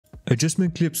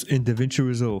Adjustment clips in Davinci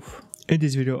Resolve. In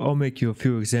this video I'll make you a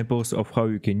few examples of how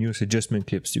you can use adjustment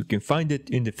clips. You can find it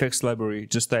in the effects library,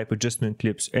 just type adjustment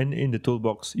clips, and in the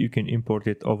toolbox you can import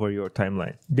it over your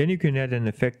timeline. Then you can add an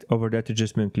effect over that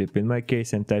adjustment clip. In my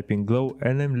case I'm typing glow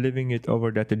and I'm leaving it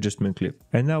over that adjustment clip.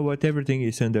 And now what everything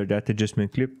is under that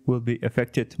adjustment clip will be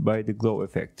affected by the glow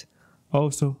effect.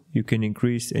 Also, you can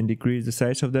increase and decrease the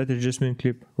size of that adjustment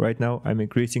clip. Right now I'm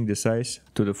increasing the size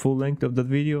to the full length of that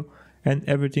video, and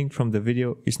everything from the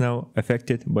video is now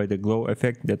affected by the glow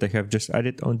effect that I have just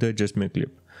added on the adjustment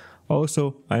clip.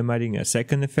 Also, I'm adding a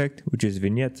second effect, which is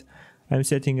vignette. I'm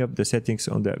setting up the settings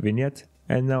on the vignette,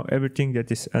 and now everything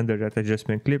that is under that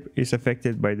adjustment clip is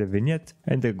affected by the vignette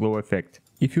and the glow effect.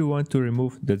 If you want to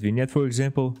remove that vignette, for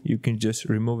example, you can just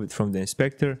remove it from the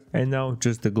inspector, and now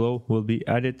just the glow will be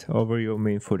added over your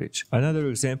main footage. Another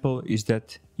example is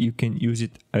that you can use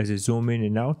it as a zoom in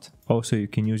and out. Also, you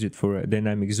can use it for a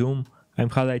dynamic zoom. I'm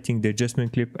highlighting the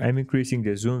adjustment clip, I'm increasing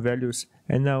the zoom values,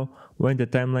 and now when the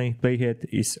timeline playhead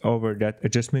is over that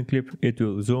adjustment clip, it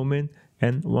will zoom in,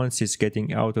 and once it's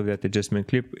getting out of that adjustment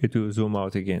clip, it will zoom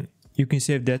out again. You can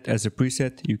save that as a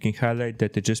preset. You can highlight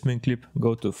that adjustment clip,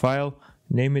 go to File,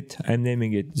 name it. I'm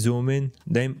naming it zoom in,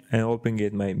 then I'm opening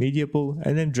it my media pool,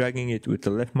 and I'm dragging it with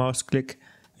the left mouse click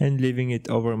and leaving it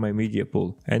over my media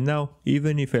pool. And now,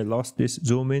 even if I lost this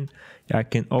zoom in, I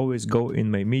can always go in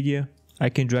my media, I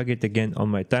can drag it again on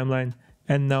my timeline,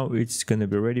 and now it's gonna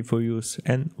be ready for use,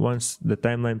 and once the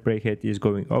timeline playhead is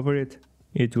going over it,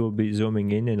 it will be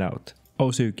zooming in and out.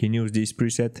 Also, you can use this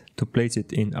preset to place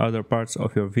it in other parts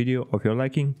of your video of your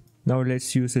liking. Now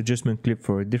let's use adjustment clip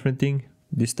for a different thing.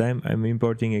 This time I'm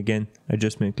importing again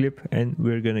adjustment clip, and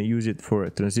we're gonna use it for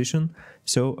a transition.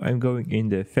 So I'm going in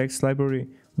the effects library,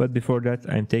 but before that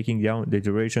I'm taking down the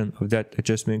duration of that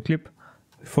adjustment clip.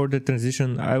 For the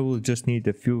transition I will just need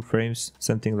a few frames,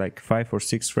 something like 5 or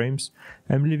 6 frames.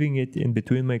 I'm leaving it in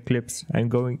between my clips. I'm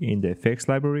going in the effects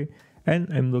library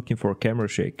and I'm looking for camera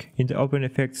shake. In the open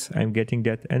effects I'm getting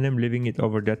that, and I'm leaving it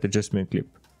over that adjustment clip.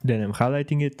 Then I'm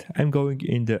highlighting it, I'm going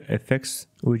in the effects,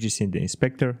 which is in the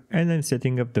inspector, and I'm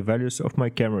setting up the values of my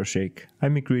camera shake.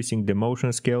 I'm increasing the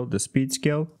motion scale, the speed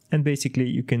scale, and basically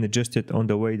you can adjust it on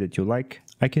the way that you like.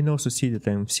 I can also see that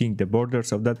I'm seeing the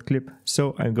borders of that clip,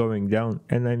 so I'm going down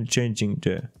and I'm changing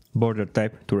the border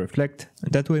type to reflect.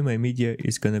 That way my media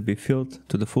is gonna be filled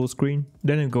to the full screen.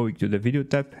 Then I'm going to the video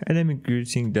tab and I'm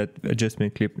increasing that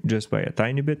adjustment clip just by a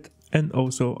tiny bit. And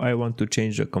also I want to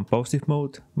change the compositive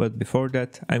mode, but before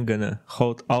that I'm gonna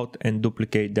hold Alt and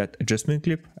duplicate that adjustment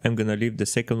clip. I'm gonna leave the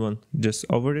second one just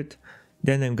over it.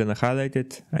 Then I'm gonna highlight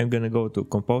it, I'm gonna go to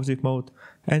compositive mode,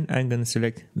 and I'm gonna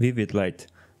select vivid light.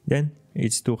 Then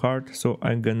it's too hard, so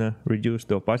I'm gonna reduce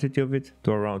the opacity of it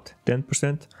to around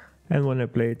 10%, and when I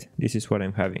play it, this is what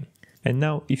I'm having. And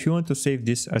now if you want to save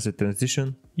this as a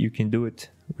transition, you can do it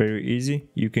very easy.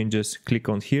 You can just click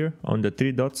on here on the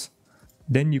 3 dots.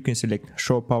 Then you can select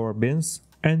show power bins,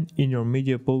 and in your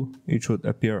media pool it should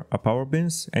appear a power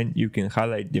bins, and you can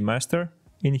highlight the master.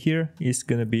 In here is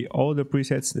gonna be all the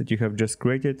presets that you have just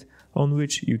created, on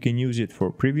which you can use it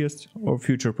for previous or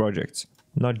future projects,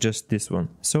 not just this one.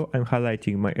 So I'm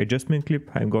highlighting my adjustment clip,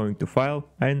 I'm going to File,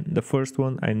 and the first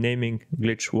one I'm naming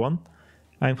glitch 1.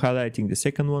 I'm highlighting the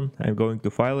second one, I'm going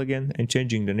to File again and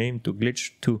changing the name to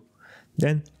glitch 2.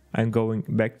 Then I'm going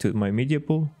back to my media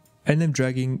pool, and I'm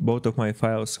dragging both of my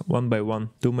files one by one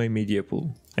to my media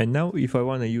pool. And now if I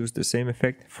want to use the same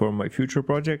effect for my future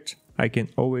project, I can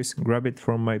always grab it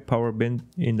from my power bin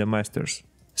in the masters.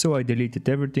 So I deleted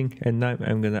everything, and now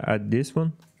I'm gonna add this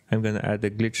one. I'm gonna add the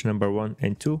glitch number 1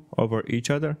 and 2 over each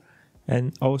other.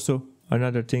 And also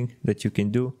another thing that you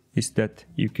can do is that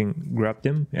you can grab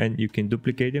them and you can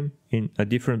duplicate them in a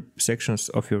different sections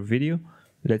of your video.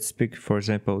 Let's pick for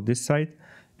example this side,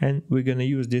 and we're gonna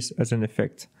use this as an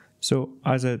effect. So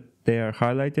as they are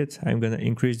highlighted, I'm gonna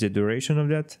increase the duration of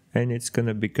that, and it's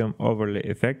gonna become overlay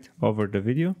effect over the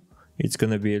video. It's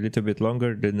gonna be a little bit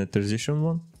longer than the transition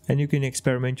one, and you can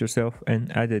experiment yourself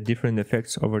and add different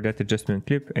effects over that adjustment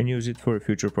clip and use it for a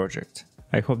future project.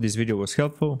 I hope this video was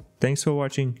helpful. Thanks for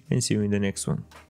watching, and see you in the next one.